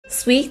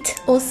Sweet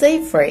or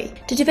savory?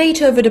 The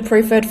debate over the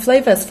preferred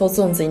flavors for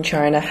zongzi in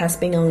China has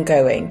been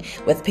ongoing,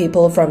 with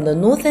people from the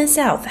north and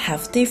south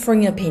have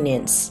differing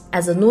opinions.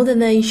 As a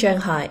northerner in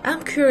Shanghai,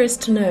 I'm curious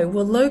to know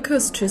what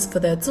locals choose for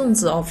their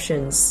zongzi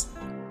options.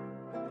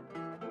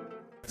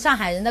 上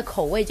海人的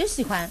口味就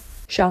喜欢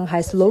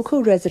Shanghai's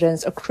local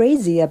residents are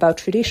crazy about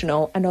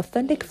traditional and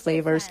authentic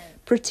flavors,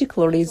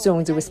 particularly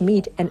zongzi with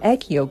meat and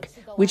egg yolk,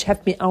 which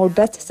have been our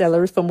best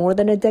sellers for more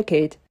than a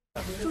decade.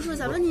 叔叔，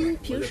想问您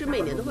平时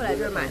每年都会来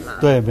这儿买吗？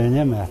对，每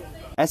年买。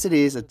 As it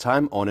is a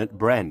time-honored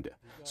brand,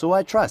 so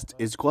I trust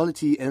its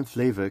quality and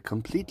flavor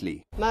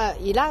completely.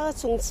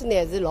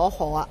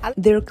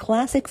 Their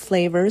classic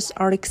flavors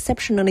are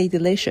exceptionally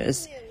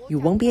delicious. You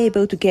won't be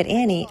able to get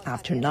any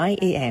after 9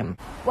 a.m.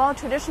 While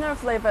traditional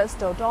flavors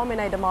still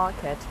dominate the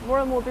market, more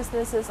and more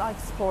businesses are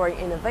exploring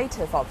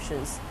innovative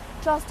options.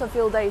 Just a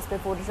few days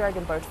before the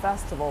Dragon Boat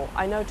Festival,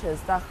 I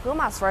noticed that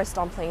Hema's rice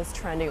dumpling is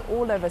trending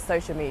all over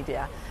social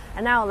media.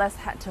 And now let's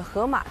head to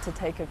Hema to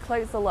take a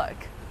closer look.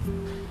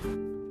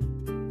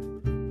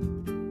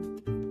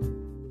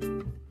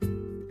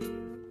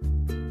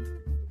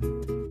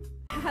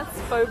 Has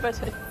faux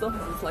butter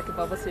zongzi like a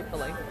bubble tea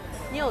filling.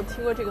 你有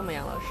听过这个吗，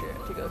杨老师？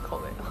这个口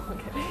味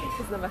Okay,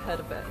 he's never heard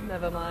of it.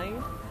 Never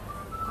mind.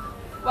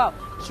 Wow,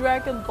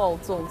 Dragon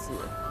Boat zongzi.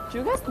 Do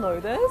you guys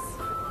know this?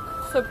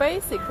 So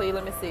basically,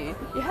 let me see.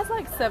 It has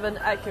like 7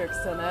 egg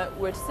yolks in it,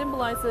 which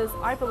symbolizes,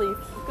 I believe,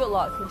 good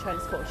luck in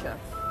Chinese culture.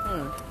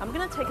 I'm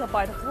gonna take a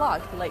bite of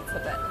luck later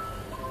then.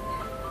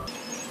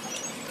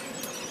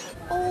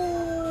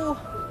 Oh,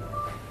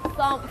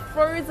 some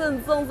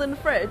frozen zongzi in the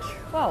fridge.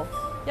 Wow,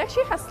 it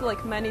actually has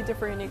like many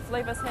different unique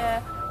flavors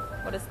here.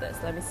 What is this?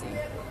 Let me see.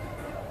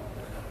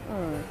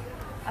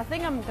 I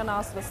think I'm gonna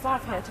ask the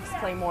staff here to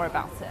explain more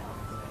about it.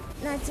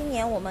 那今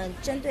年我们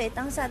针对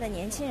当下的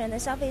年轻人的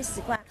消费习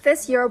惯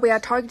This year, we are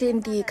targeting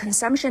the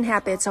consumption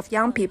habits of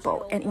young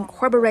people and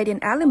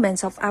incorporating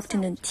elements of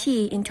afternoon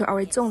tea into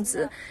our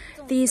zongzi.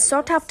 The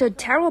sought-after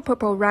taro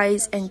purple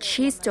rice and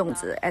cheese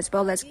zongzi, as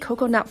well as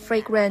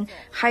coconut-fragrant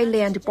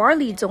Highland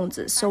barley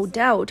zongzi, sold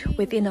out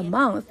within a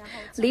month,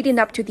 leading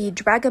up to the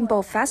Dragon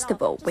Boat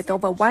Festival with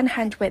over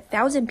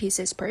 100,000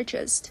 pieces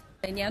purchased.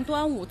 During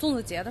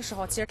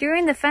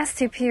the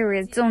festive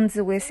period,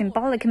 zongzi with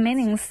symbolic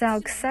meanings sell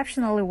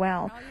exceptionally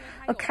well.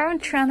 A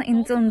current trend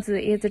in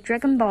zongzi is the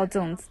Dragon Ball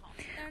zongzi,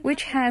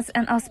 which has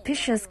an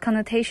auspicious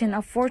connotation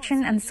of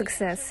fortune and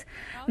success,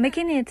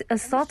 making it a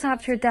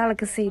sought-after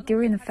delicacy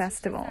during the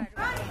festival.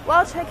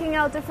 While checking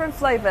out different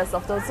flavors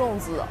of the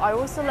zongzi, I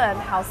also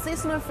learned how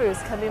seasonal foods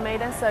can be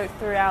made and sold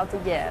throughout the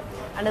year.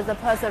 And as a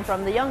person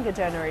from the younger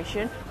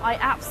generation, I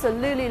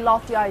absolutely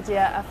love the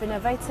idea of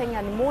innovating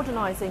and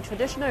modernizing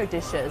traditional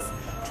dishes.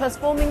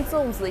 Transforming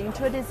zongzi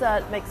into a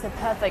dessert makes it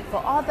perfect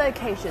for other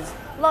occasions,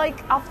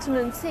 like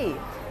afternoon tea.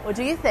 What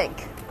do you think?